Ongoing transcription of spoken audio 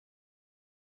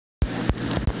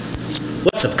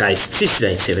What's up guys, this is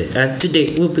 97 and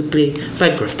today we'll be playing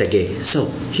Minecraft again. So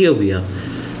here we are.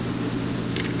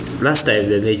 Last time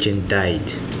the legend died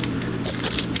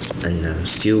and I'm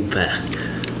still back.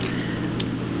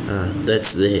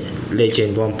 That's the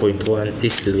legend 1.1,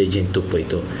 this is the legend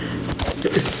 2.0.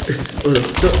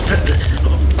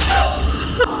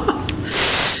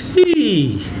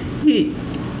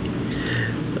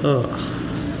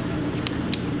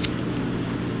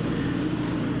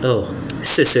 Oh,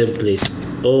 it's the same place.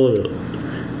 Oh,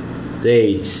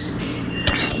 days.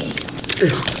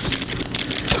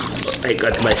 I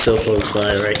got myself on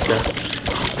fire right now.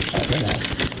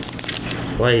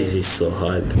 Why is this so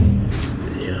hard?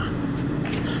 Yeah.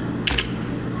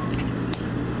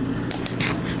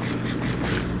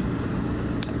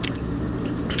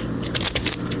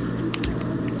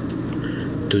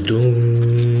 To-doom.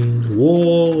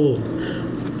 Whoa.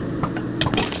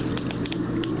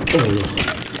 Oh no.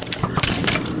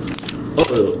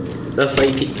 Oh, they're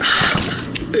fighting.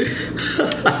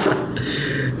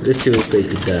 This thing is going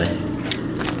to die.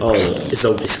 Oh, it's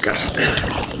all this guy.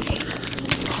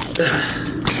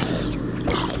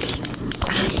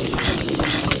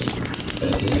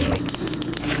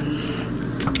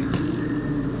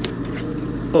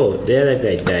 Oh, the other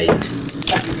guy died.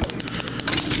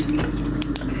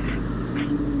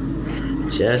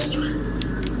 Just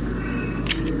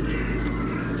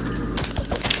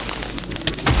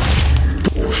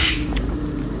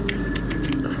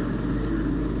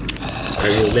I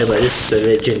remember this is a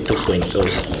legend 2.0.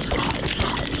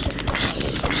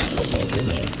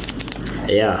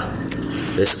 Yeah,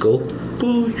 let's go.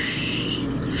 Push.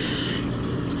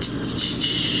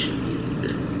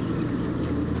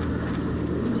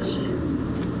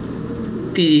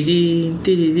 Dee dee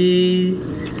dee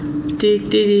dee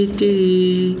dee dee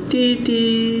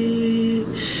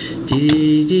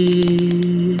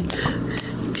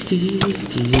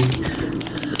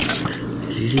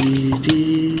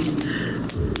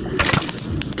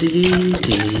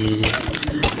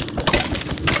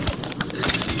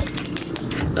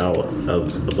Now I'm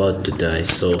about to die,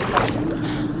 so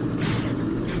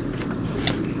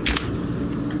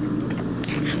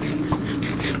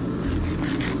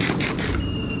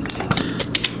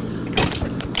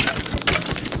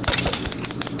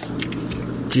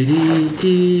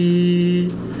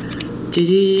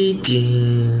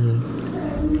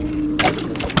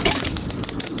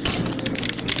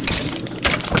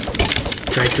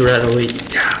try to run away.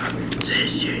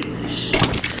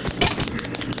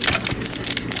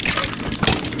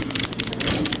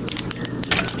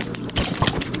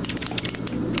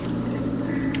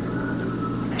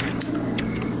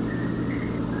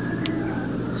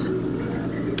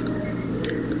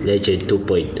 Legend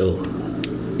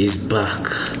 2.0 is back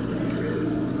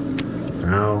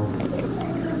now.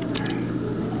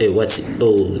 Hey, what's it?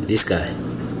 Oh, this guy.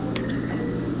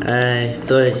 I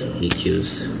thought he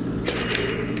chose.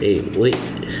 Hey, wait.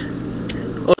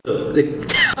 Oh no,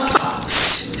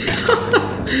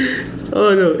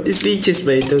 oh no, it's being chased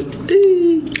by a dog.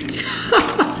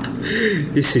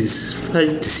 This is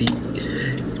fun to see.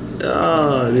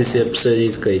 Oh, this episode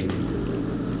is great.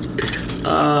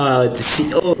 To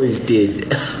see. Oh, he's dead.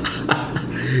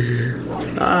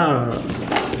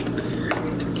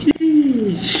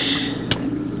 Jeez.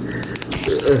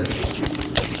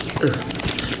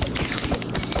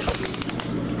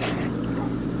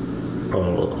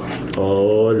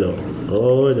 Oh no,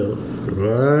 oh no,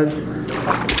 run.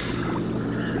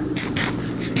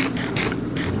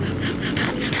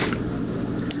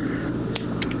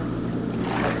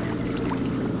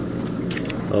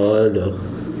 Oh no,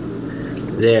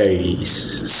 there he is,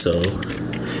 so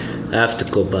I have to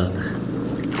go back.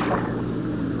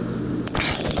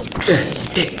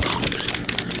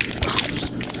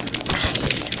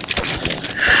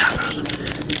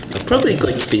 I'm probably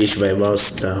going to finish my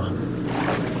mouse now.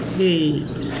 Hey.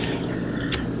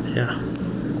 Yeah.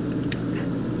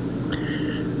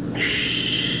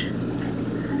 Shh.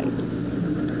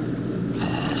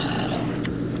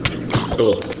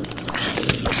 Oh.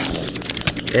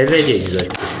 And then it's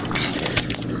like,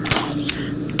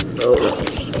 oh,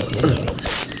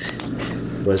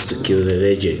 wants to kill the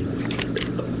legend.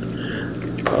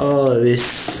 Oh, this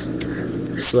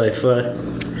is my fun.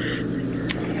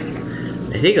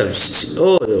 I think I'm.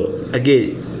 Oh no!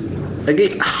 Again.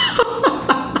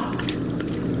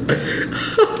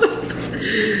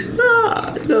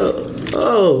 No.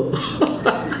 Oh.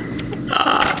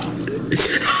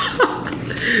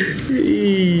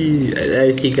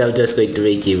 I think I'm just going to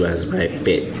make him as my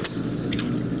pet.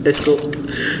 Let's go.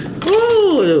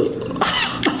 Oh.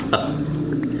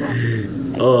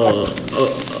 Oh.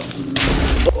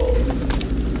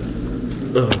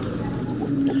 Ah.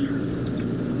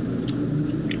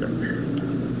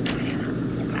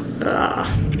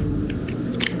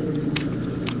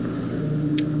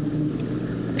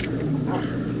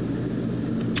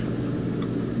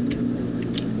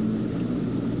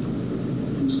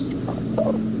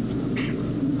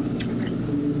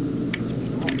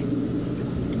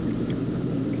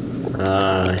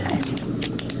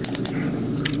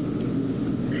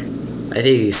 I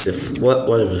think it's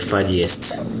one of the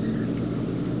funniest.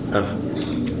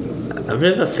 I've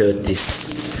never felt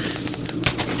this.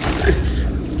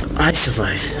 I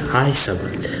survived. I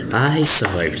survived. I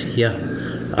survived. Yeah,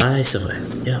 I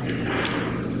survived. Yeah.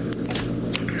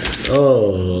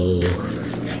 Oh.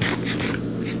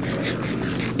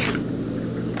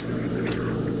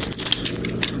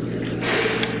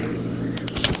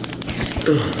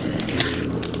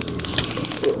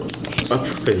 I'm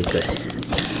pretty good.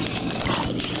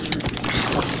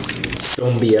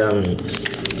 Zombie army.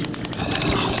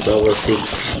 Level 6.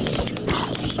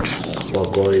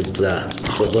 We're going black.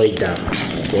 We're going down.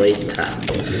 Going down.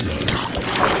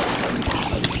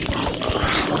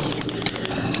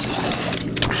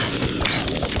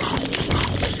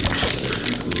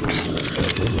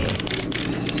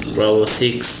 Level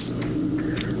 6.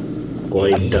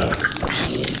 Going down.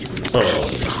 Oh.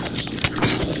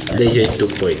 Legend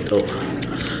 2.0.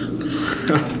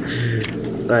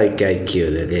 I can't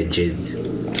kill the legend.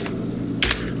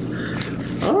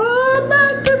 Oh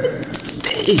my god!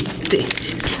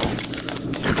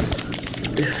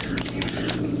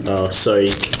 Oh, sorry,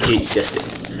 it's just it.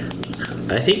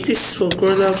 I think this is for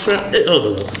grown-ups, right?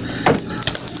 Oh,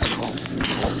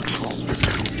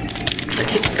 I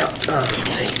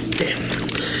think. Damn.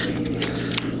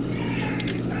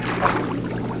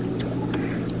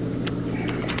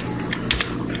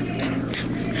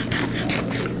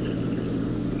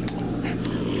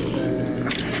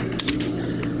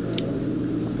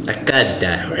 I can't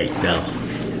die right now.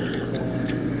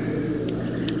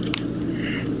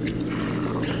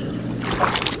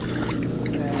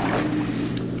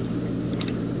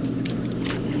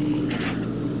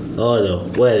 Oh no,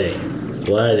 where are they?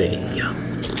 Where are they? Yeah.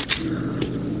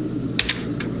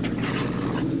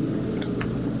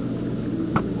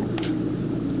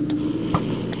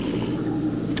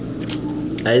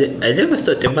 I never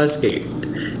thought the basket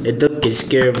a dog can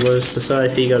scare monsters, so I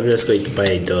think I'm just going to buy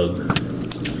a dog.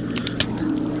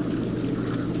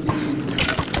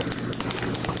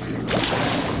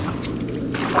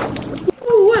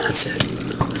 Oh, what's that?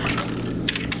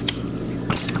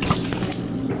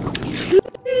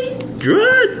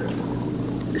 Run!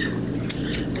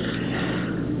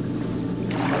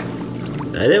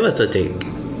 I never thought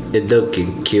a dog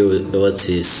can kill what's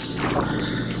this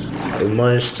a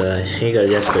monster. I think I'm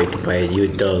just going to buy a new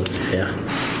dog. Yeah.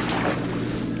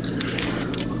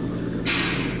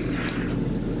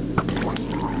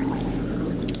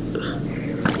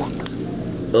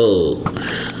 Oh,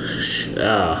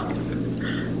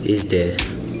 he's dead.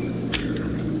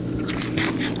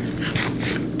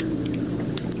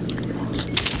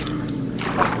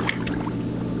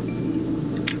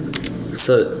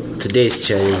 So today's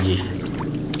challenge,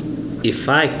 if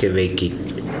I can make it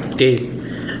then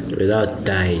without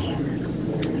dying.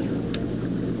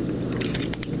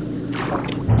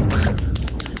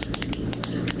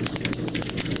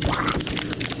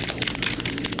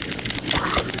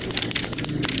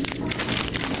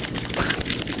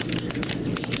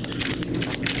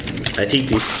 I think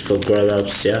this is for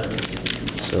grown-ups, yeah.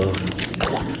 So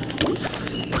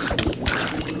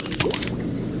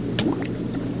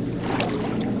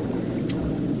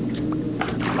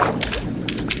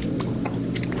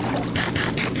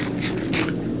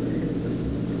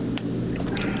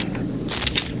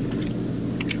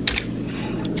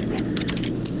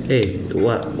hey,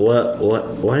 what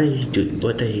are you doing?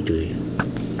 What are you doing?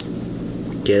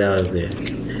 Get out of there.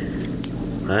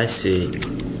 I see.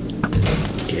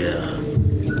 Get out.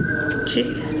 Okay.